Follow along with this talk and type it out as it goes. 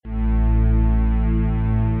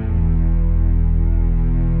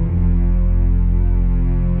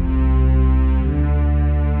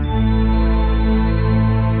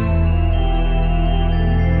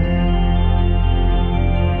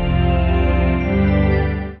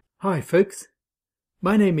Hi folks,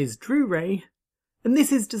 my name is Drew Ray, and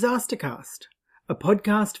this is Disastercast, a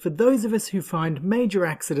podcast for those of us who find major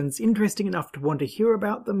accidents interesting enough to want to hear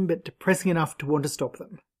about them but depressing enough to want to stop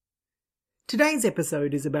them. Today's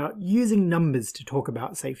episode is about using numbers to talk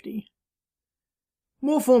about safety.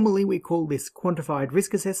 More formally, we call this Quantified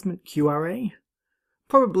Risk Assessment QRA,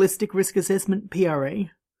 Probabilistic Risk Assessment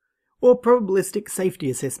PRA, or Probabilistic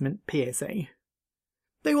Safety Assessment PSA.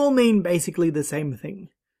 They all mean basically the same thing,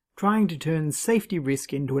 trying to turn safety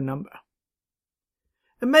risk into a number.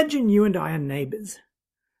 Imagine you and I are neighbours.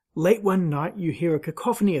 Late one night you hear a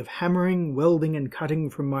cacophony of hammering, welding and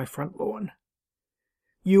cutting from my front lawn.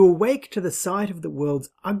 You awake to the sight of the world's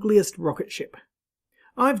ugliest rocket ship.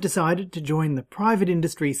 I've decided to join the private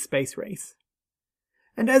industry space race.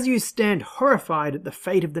 And as you stand horrified at the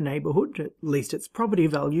fate of the neighbourhood, at least its property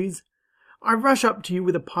values, I rush up to you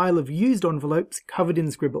with a pile of used envelopes covered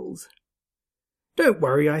in scribbles. Don't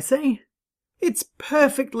worry, I say. It's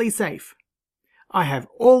perfectly safe. I have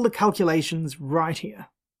all the calculations right here.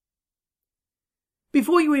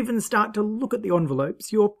 Before you even start to look at the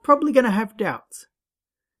envelopes, you're probably going to have doubts.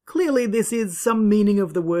 Clearly this is some meaning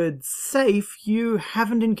of the word safe you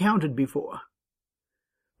haven't encountered before.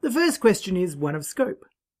 The first question is one of scope.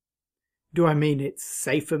 Do I mean it's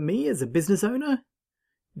safe for me as a business owner?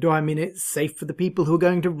 Do I mean it's safe for the people who are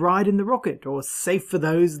going to ride in the rocket, or safe for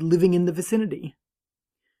those living in the vicinity?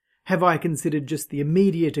 Have I considered just the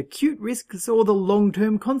immediate acute risks or the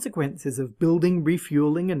long-term consequences of building,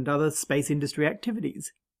 refueling and other space industry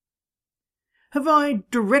activities? Have I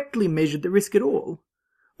directly measured the risk at all?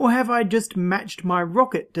 Or have I just matched my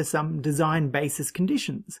rocket to some design basis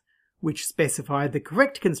conditions, which specify the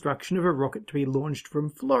correct construction of a rocket to be launched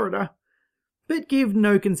from Florida, but give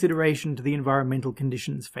no consideration to the environmental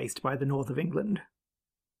conditions faced by the north of England?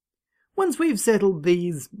 Once we've settled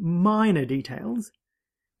these minor details,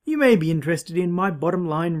 you may be interested in my bottom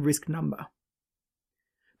line risk number.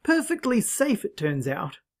 Perfectly safe, it turns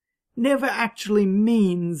out, never actually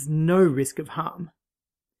means no risk of harm.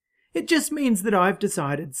 It just means that I've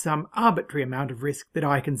decided some arbitrary amount of risk that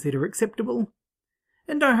I consider acceptable,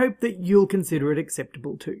 and I hope that you'll consider it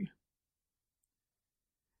acceptable too.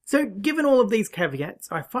 So, given all of these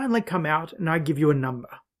caveats, I finally come out and I give you a number.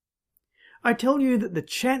 I tell you that the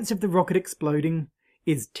chance of the rocket exploding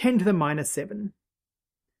is 10 to the minus 7.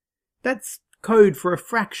 That's code for a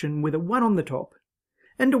fraction with a 1 on the top,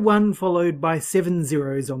 and a 1 followed by 7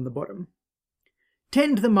 zeros on the bottom.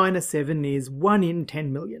 10 to the minus 7 is 1 in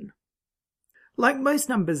 10 million. Like most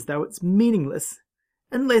numbers, though, it's meaningless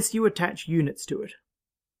unless you attach units to it.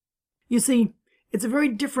 You see, it's a very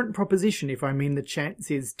different proposition if I mean the chance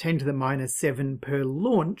is 10 to the minus 7 per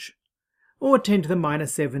launch, or 10 to the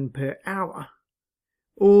minus 7 per hour,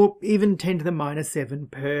 or even 10 to the minus 7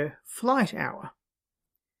 per flight hour.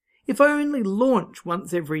 If I only launch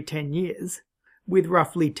once every 10 years, with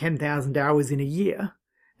roughly 10,000 hours in a year,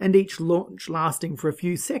 and each launch lasting for a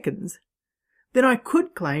few seconds, then I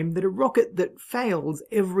could claim that a rocket that fails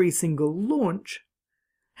every single launch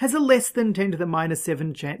has a less than 10 to the minus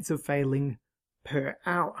 7 chance of failing per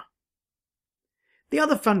hour. The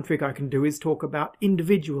other fun trick I can do is talk about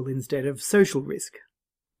individual instead of social risk.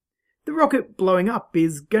 The rocket blowing up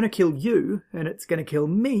is going to kill you, and it's going to kill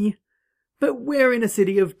me, but we're in a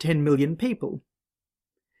city of 10 million people.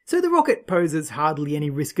 So the rocket poses hardly any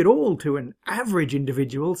risk at all to an average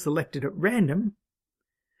individual selected at random.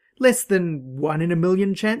 Less than 1 in a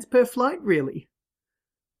million chance per flight, really.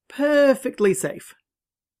 Perfectly safe.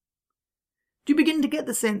 Do you begin to get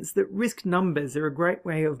the sense that risk numbers are a great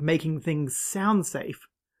way of making things sound safe,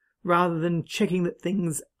 rather than checking that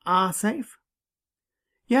things are safe?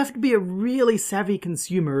 You have to be a really savvy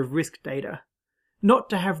consumer of risk data,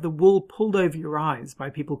 not to have the wool pulled over your eyes by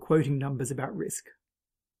people quoting numbers about risk.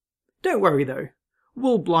 Don't worry though,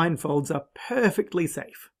 wool blindfolds are perfectly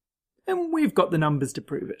safe, and we've got the numbers to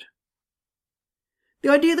prove it. The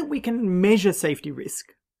idea that we can measure safety risk,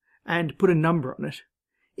 and put a number on it,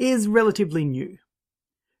 is relatively new.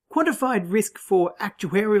 Quantified risk for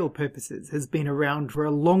actuarial purposes has been around for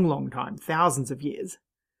a long time, thousands of years.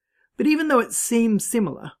 But even though it seems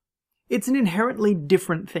similar, it's an inherently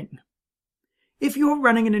different thing. If you're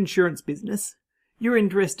running an insurance business, you're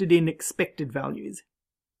interested in expected values.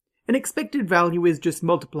 An expected value is just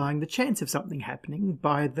multiplying the chance of something happening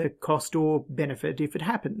by the cost or benefit if it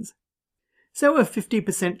happens. So a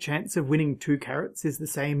 50% chance of winning 2 carats is the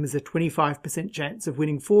same as a 25% chance of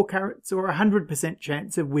winning 4 carats or a 100%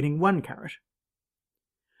 chance of winning 1 carat.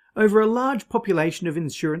 Over a large population of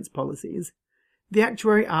insurance policies, the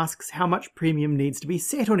actuary asks how much premium needs to be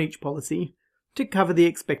set on each policy to cover the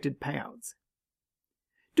expected payouts.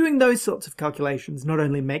 Doing those sorts of calculations not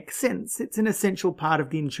only makes sense, it's an essential part of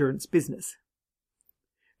the insurance business.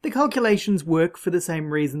 The calculations work for the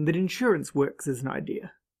same reason that insurance works as an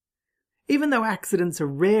idea. Even though accidents are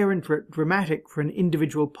rare and dramatic for an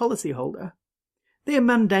individual policyholder, they are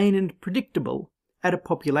mundane and predictable at a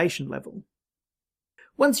population level.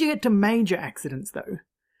 Once you get to major accidents, though,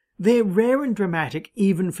 they're rare and dramatic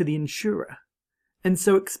even for the insurer, and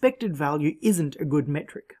so expected value isn't a good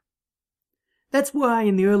metric. That's why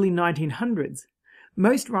in the early 1900s,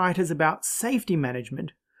 most writers about safety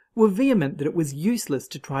management were vehement that it was useless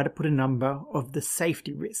to try to put a number of the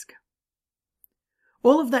safety risk.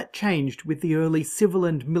 All of that changed with the early civil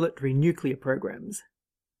and military nuclear programs.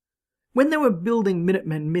 When they were building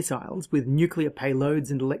Minuteman missiles with nuclear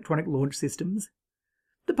payloads and electronic launch systems,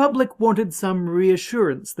 the public wanted some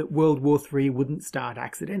reassurance that World War III wouldn't start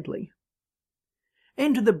accidentally.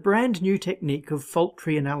 Enter the brand new technique of fault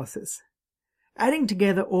tree analysis, adding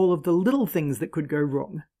together all of the little things that could go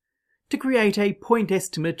wrong to create a point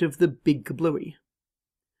estimate of the big kablooey.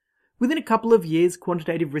 Within a couple of years,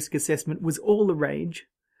 quantitative risk assessment was all the rage,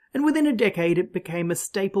 and within a decade it became a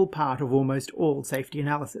staple part of almost all safety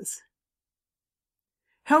analysis.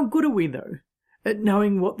 How good are we, though, at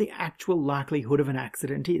knowing what the actual likelihood of an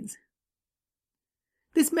accident is?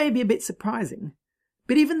 This may be a bit surprising,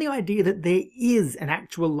 but even the idea that there is an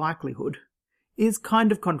actual likelihood is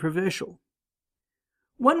kind of controversial.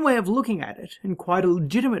 One way of looking at it, and quite a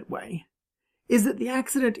legitimate way, is that the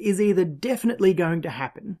accident is either definitely going to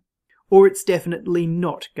happen, or it's definitely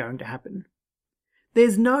not going to happen.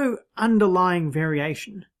 There's no underlying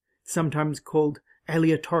variation, sometimes called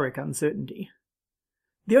aleatoric uncertainty.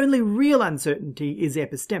 The only real uncertainty is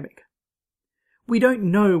epistemic. We don't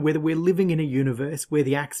know whether we're living in a universe where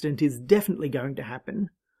the accident is definitely going to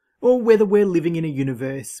happen, or whether we're living in a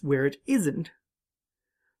universe where it isn't.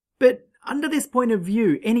 But under this point of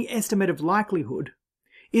view, any estimate of likelihood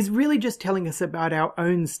is really just telling us about our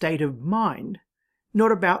own state of mind,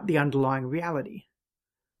 not about the underlying reality.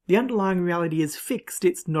 The underlying reality is fixed,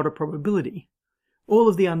 it's not a probability. All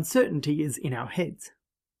of the uncertainty is in our heads.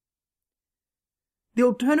 The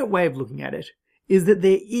alternate way of looking at it is that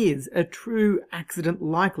there is a true accident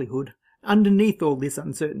likelihood underneath all this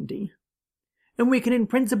uncertainty, and we can in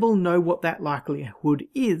principle know what that likelihood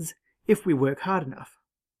is if we work hard enough.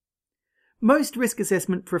 Most risk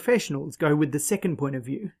assessment professionals go with the second point of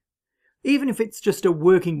view, even if it's just a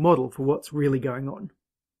working model for what's really going on.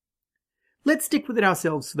 Let's stick with it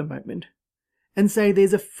ourselves for the moment, and say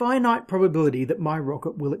there's a finite probability that my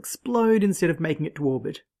rocket will explode instead of making it to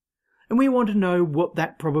orbit, and we want to know what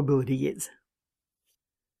that probability is.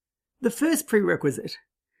 The first prerequisite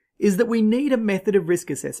is that we need a method of risk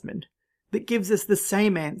assessment that gives us the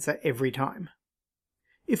same answer every time.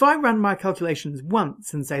 If I run my calculations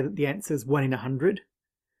once and say that the answer is 1 in 100,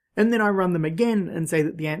 and then I run them again and say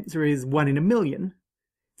that the answer is 1 in a million,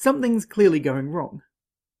 something's clearly going wrong.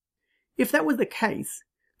 If that was the case,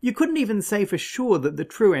 you couldn't even say for sure that the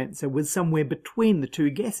true answer was somewhere between the two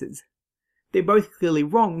guesses. They're both clearly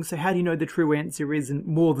wrong, so how do you know the true answer isn't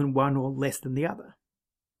more than one or less than the other?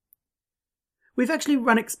 We've actually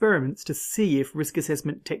run experiments to see if risk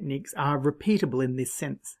assessment techniques are repeatable in this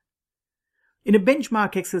sense. In a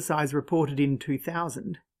benchmark exercise reported in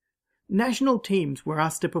 2000, national teams were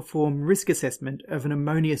asked to perform risk assessment of an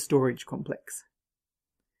ammonia storage complex.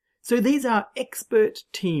 So these are expert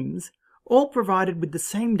teams, all provided with the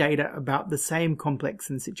same data about the same complex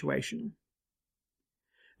and situation.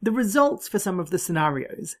 The results for some of the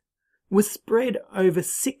scenarios were spread over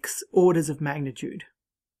 6 orders of magnitude.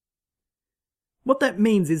 What that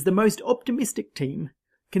means is the most optimistic team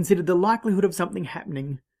considered the likelihood of something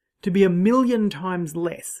happening to be 1,000,000 times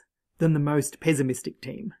less than the most pessimistic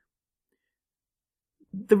team.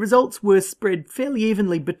 The results were spread fairly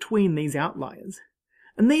evenly between these outliers,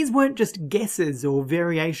 and these weren't just guesses or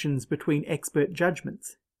variations between expert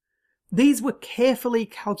judgments. These were carefully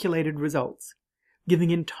calculated results,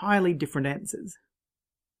 giving entirely different answers.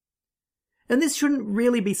 And this shouldn't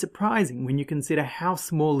really be surprising when you consider how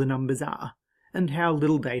small the numbers are and how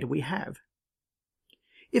little data we have.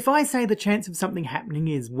 If I say the chance of something happening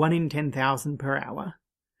is 1 in 10,000 per hour,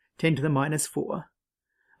 10 to the minus 4,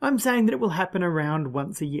 I'm saying that it will happen around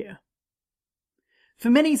once a year. For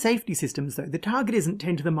many safety systems, though, the target isn't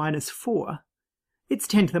 10 to the minus 4, it's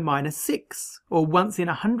 10 to the minus 6, or once in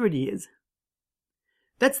 100 years.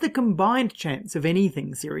 That's the combined chance of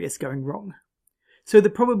anything serious going wrong. So the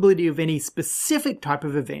probability of any specific type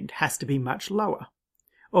of event has to be much lower,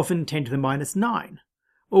 often 10 to the minus 9,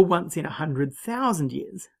 or once in 100,000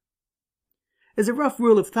 years. As a rough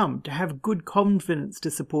rule of thumb, to have good confidence to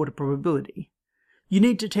support a probability, you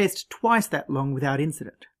need to test twice that long without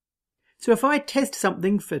incident. So if I test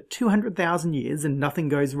something for 200,000 years and nothing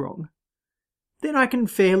goes wrong, then I can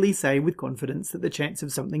fairly say with confidence that the chance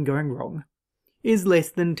of something going wrong is less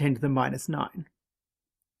than 10 to the minus 9.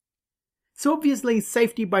 So obviously,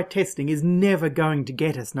 safety by testing is never going to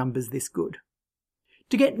get us numbers this good.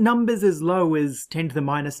 To get numbers as low as 10 to the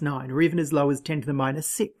minus 9, or even as low as 10 to the minus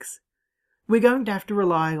 6, we're going to have to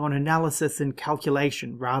rely on analysis and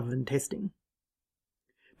calculation rather than testing.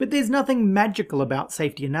 But there's nothing magical about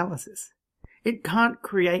safety analysis. It can't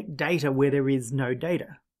create data where there is no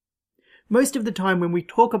data. Most of the time when we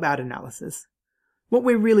talk about analysis, what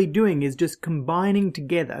we're really doing is just combining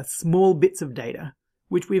together small bits of data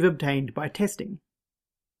which we've obtained by testing.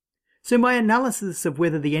 So my analysis of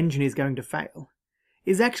whether the engine is going to fail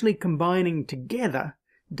is actually combining together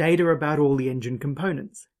data about all the engine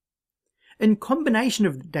components. And combination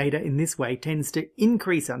of the data in this way tends to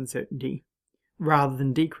increase uncertainty rather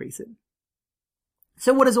than decrease it.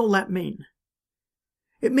 So what does all that mean?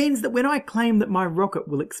 It means that when I claim that my rocket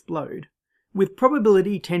will explode, with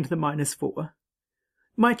probability 10 to the minus 4,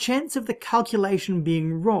 my chance of the calculation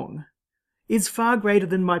being wrong is far greater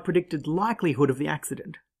than my predicted likelihood of the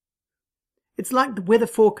accident. It's like the weather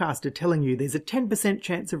forecaster telling you there's a 10%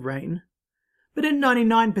 chance of rain, but a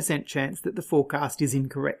 99% chance that the forecast is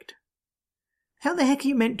incorrect. How the heck are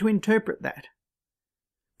you meant to interpret that?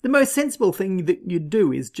 The most sensible thing that you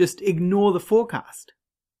do is just ignore the forecast.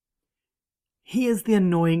 Here's the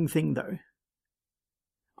annoying thing though.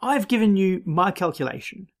 I've given you my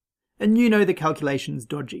calculation, and you know the calculation's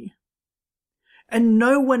dodgy. And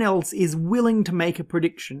no one else is willing to make a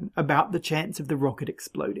prediction about the chance of the rocket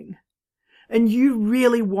exploding. And you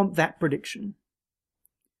really want that prediction.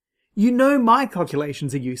 You know my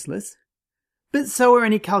calculations are useless, but so are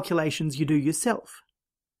any calculations you do yourself.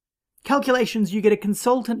 Calculations you get a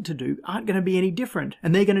consultant to do aren't going to be any different,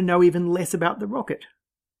 and they're going to know even less about the rocket.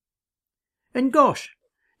 And gosh,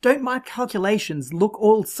 don't my calculations look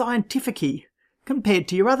all scientific-y compared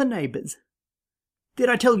to your other neighbours? Did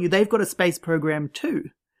I tell you they've got a space program too,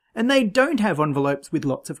 and they don't have envelopes with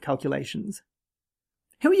lots of calculations?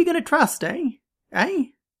 Who are you going to trust, eh? Eh?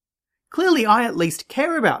 Clearly I at least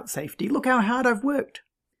care about safety. Look how hard I've worked.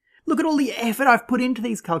 Look at all the effort I've put into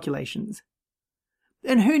these calculations.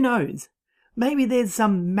 And who knows, maybe there's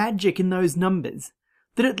some magic in those numbers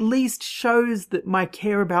that at least shows that my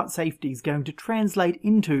care about safety is going to translate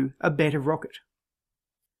into a better rocket.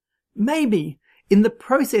 Maybe, in the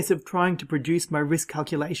process of trying to produce my risk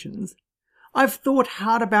calculations, I've thought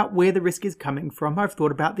hard about where the risk is coming from, I've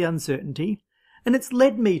thought about the uncertainty, and it's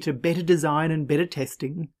led me to better design and better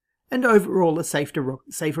testing, and overall a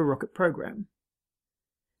safer rocket program.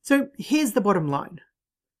 So here's the bottom line.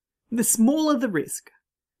 The smaller the risk,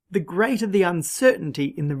 the greater the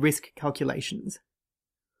uncertainty in the risk calculations.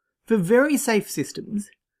 For very safe systems,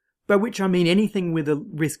 by which I mean anything with a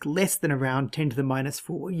risk less than around 10 to the minus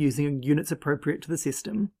 4 using units appropriate to the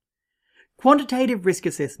system, quantitative risk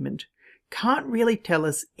assessment can't really tell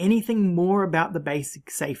us anything more about the basic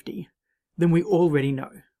safety than we already know.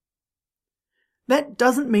 That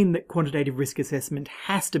doesn't mean that quantitative risk assessment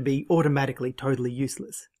has to be automatically totally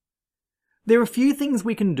useless. There are a few things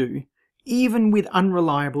we can do, even with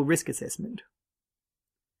unreliable risk assessment.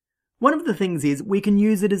 One of the things is we can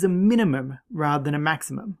use it as a minimum rather than a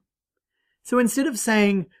maximum. So instead of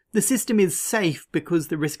saying the system is safe because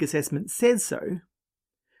the risk assessment says so,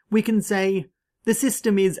 we can say the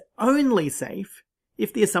system is only safe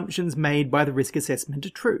if the assumptions made by the risk assessment are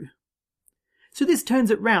true. So this turns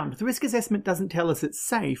it round. The risk assessment doesn't tell us it's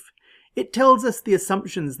safe. It tells us the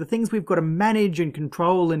assumptions, the things we've got to manage and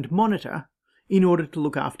control and monitor in order to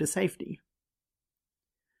look after safety.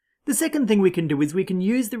 The second thing we can do is we can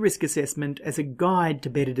use the risk assessment as a guide to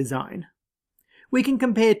better design. We can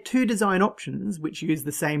compare two design options which use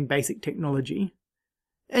the same basic technology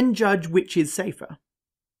and judge which is safer.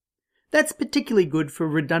 That's particularly good for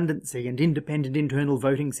redundancy and independent internal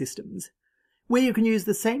voting systems, where you can use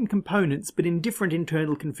the same components but in different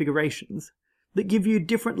internal configurations that give you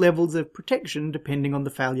different levels of protection depending on the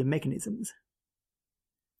failure mechanisms.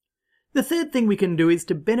 The third thing we can do is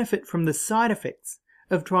to benefit from the side effects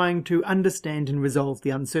of trying to understand and resolve the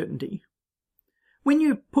uncertainty. When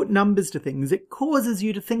you put numbers to things, it causes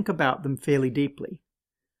you to think about them fairly deeply.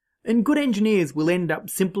 And good engineers will end up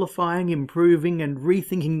simplifying, improving, and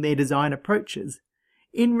rethinking their design approaches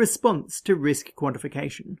in response to risk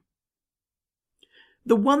quantification.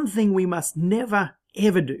 The one thing we must never,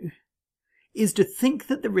 ever do is to think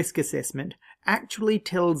that the risk assessment actually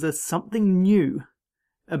tells us something new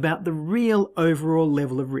about the real overall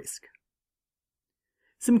level of risk.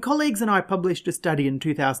 Some colleagues and I published a study in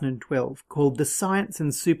 2012 called The Science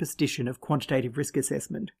and Superstition of Quantitative Risk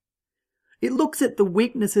Assessment. It looks at the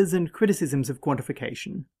weaknesses and criticisms of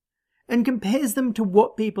quantification and compares them to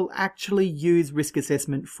what people actually use risk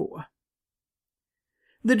assessment for.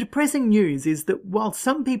 The depressing news is that while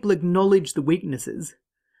some people acknowledge the weaknesses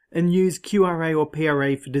and use QRA or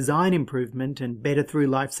PRA for design improvement and better through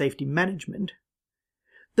life safety management,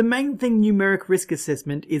 the main thing numeric risk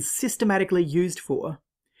assessment is systematically used for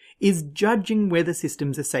is judging whether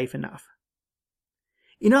systems are safe enough.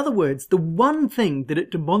 In other words, the one thing that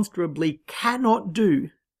it demonstrably cannot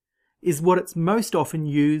do is what it's most often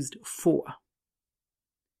used for.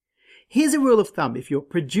 Here's a rule of thumb if you're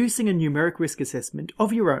producing a numeric risk assessment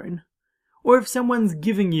of your own, or if someone's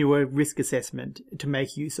giving you a risk assessment to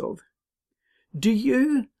make use of. Do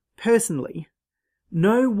you, personally,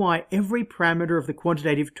 know why every parameter of the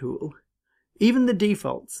quantitative tool, even the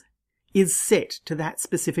defaults, is set to that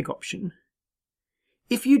specific option?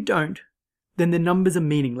 If you don't, then the numbers are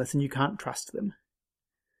meaningless and you can't trust them.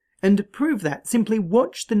 And to prove that, simply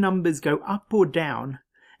watch the numbers go up or down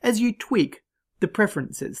as you tweak the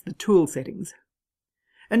preferences, the tool settings.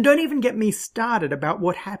 And don't even get me started about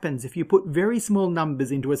what happens if you put very small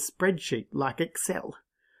numbers into a spreadsheet like Excel,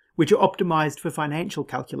 which are optimized for financial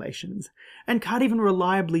calculations and can't even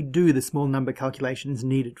reliably do the small number calculations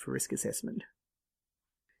needed for risk assessment.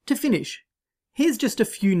 To finish, here's just a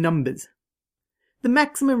few numbers. The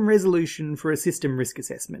maximum resolution for a system risk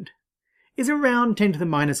assessment is around 10 to the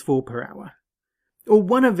minus 4 per hour, or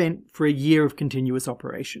one event for a year of continuous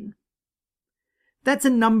operation. That's a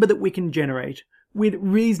number that we can generate with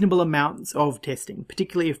reasonable amounts of testing,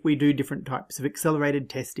 particularly if we do different types of accelerated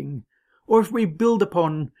testing, or if we build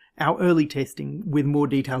upon our early testing with more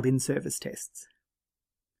detailed in-service tests.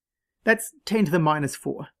 That's 10 to the minus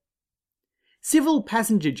 4. Civil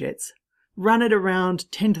passenger jets run at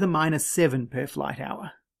around 10 to the minus 7 per flight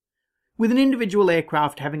hour, with an individual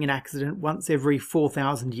aircraft having an accident once every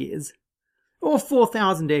 4,000 years, or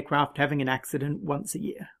 4,000 aircraft having an accident once a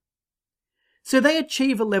year. So they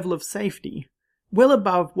achieve a level of safety well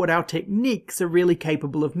above what our techniques are really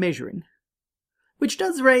capable of measuring, which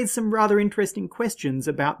does raise some rather interesting questions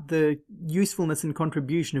about the usefulness and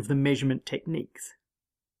contribution of the measurement techniques.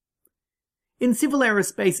 In civil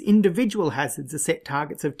aerospace, individual hazards are set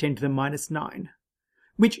targets of 10 to the minus 9,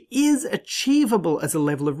 which is achievable as a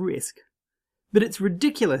level of risk, but it's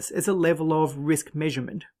ridiculous as a level of risk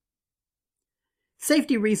measurement.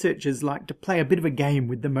 Safety researchers like to play a bit of a game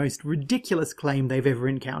with the most ridiculous claim they've ever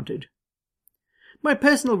encountered. My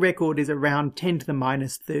personal record is around 10 to the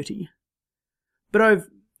minus 30, but I've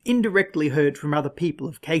indirectly heard from other people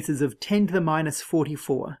of cases of 10 to the minus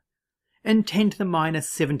 44 and 10 to the minus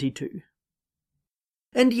 72.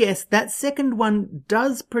 And yes, that second one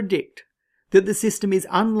does predict that the system is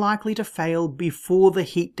unlikely to fail before the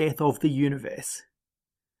heat death of the universe.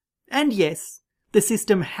 And yes, the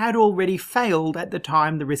system had already failed at the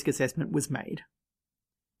time the risk assessment was made.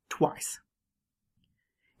 Twice.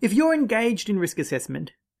 If you're engaged in risk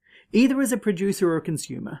assessment, either as a producer or a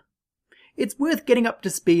consumer, it's worth getting up to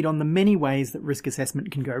speed on the many ways that risk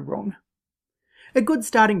assessment can go wrong. A good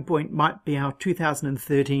starting point might be our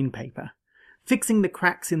 2013 paper, Fixing the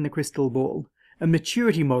Cracks in the Crystal Ball, a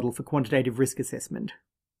maturity model for quantitative risk assessment.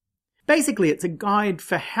 Basically, it's a guide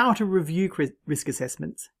for how to review risk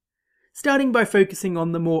assessments, starting by focusing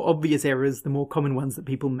on the more obvious errors, the more common ones that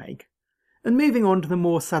people make, and moving on to the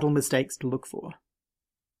more subtle mistakes to look for.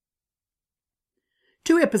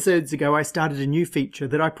 2 episodes ago, I started a new feature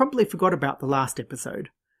that I probably forgot about the last episode,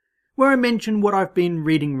 where I mention what I've been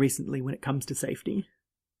reading recently when it comes to safety.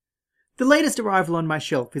 The latest arrival on my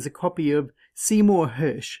shelf is a copy of Seymour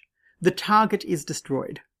Hersh, The Target is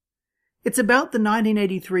Destroyed. It's about the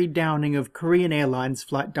 1983 downing of Korean Airlines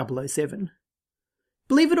Flight 007.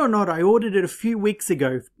 Believe it or not, I ordered it a few weeks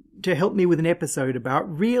ago to help me with an episode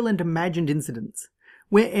about real and imagined incidents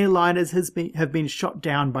where airliners have been shot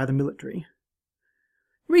down by the military.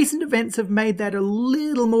 Recent events have made that a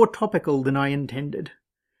little more topical than I intended,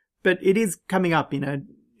 but it is coming up in an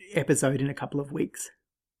episode in a couple of weeks.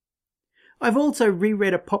 I've also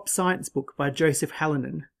reread a pop science book by Joseph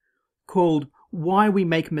Hallinan called Why We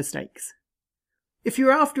Make Mistakes. If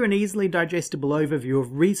you're after an easily digestible overview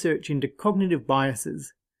of research into cognitive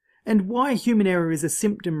biases and why human error is a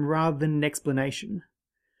symptom rather than an explanation,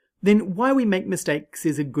 then Why We Make Mistakes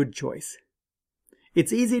is a good choice.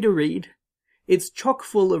 It's easy to read, it's chock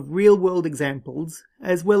full of real-world examples,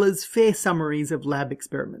 as well as fair summaries of lab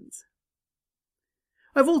experiments.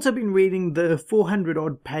 I've also been reading the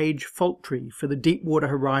 400-odd page fault tree for the Deepwater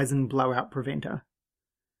Horizon blowout preventer.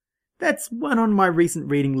 That's one on my recent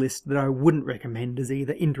reading list that I wouldn't recommend as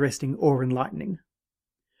either interesting or enlightening.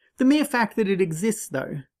 The mere fact that it exists,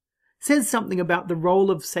 though, says something about the role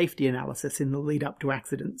of safety analysis in the lead-up to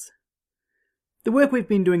accidents. The work we've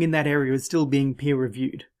been doing in that area is still being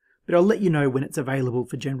peer-reviewed, but I'll let you know when it's available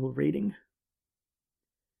for general reading.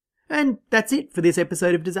 And that's it for this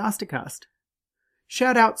episode of Disastercast.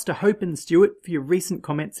 Shout-outs to Hope and Stuart for your recent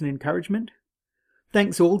comments and encouragement.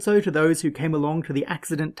 Thanks also to those who came along to the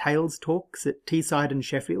Accident Tales talks at Teesside and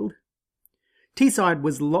Sheffield. Teesside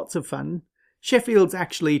was lots of fun. Sheffield's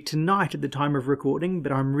actually tonight at the time of recording,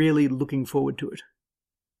 but I'm really looking forward to it.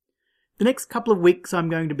 The next couple of weeks I'm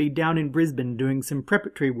going to be down in Brisbane doing some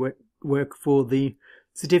preparatory work for the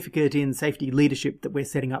Certificate in Safety Leadership that we're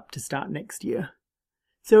setting up to start next year.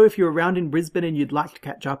 So if you're around in Brisbane and you'd like to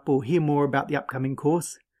catch up or hear more about the upcoming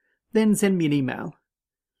course, then send me an email.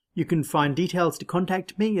 You can find details to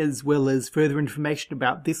contact me as well as further information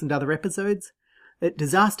about this and other episodes at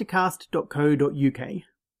disastercast.co.uk.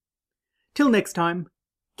 Till next time,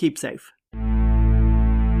 keep safe.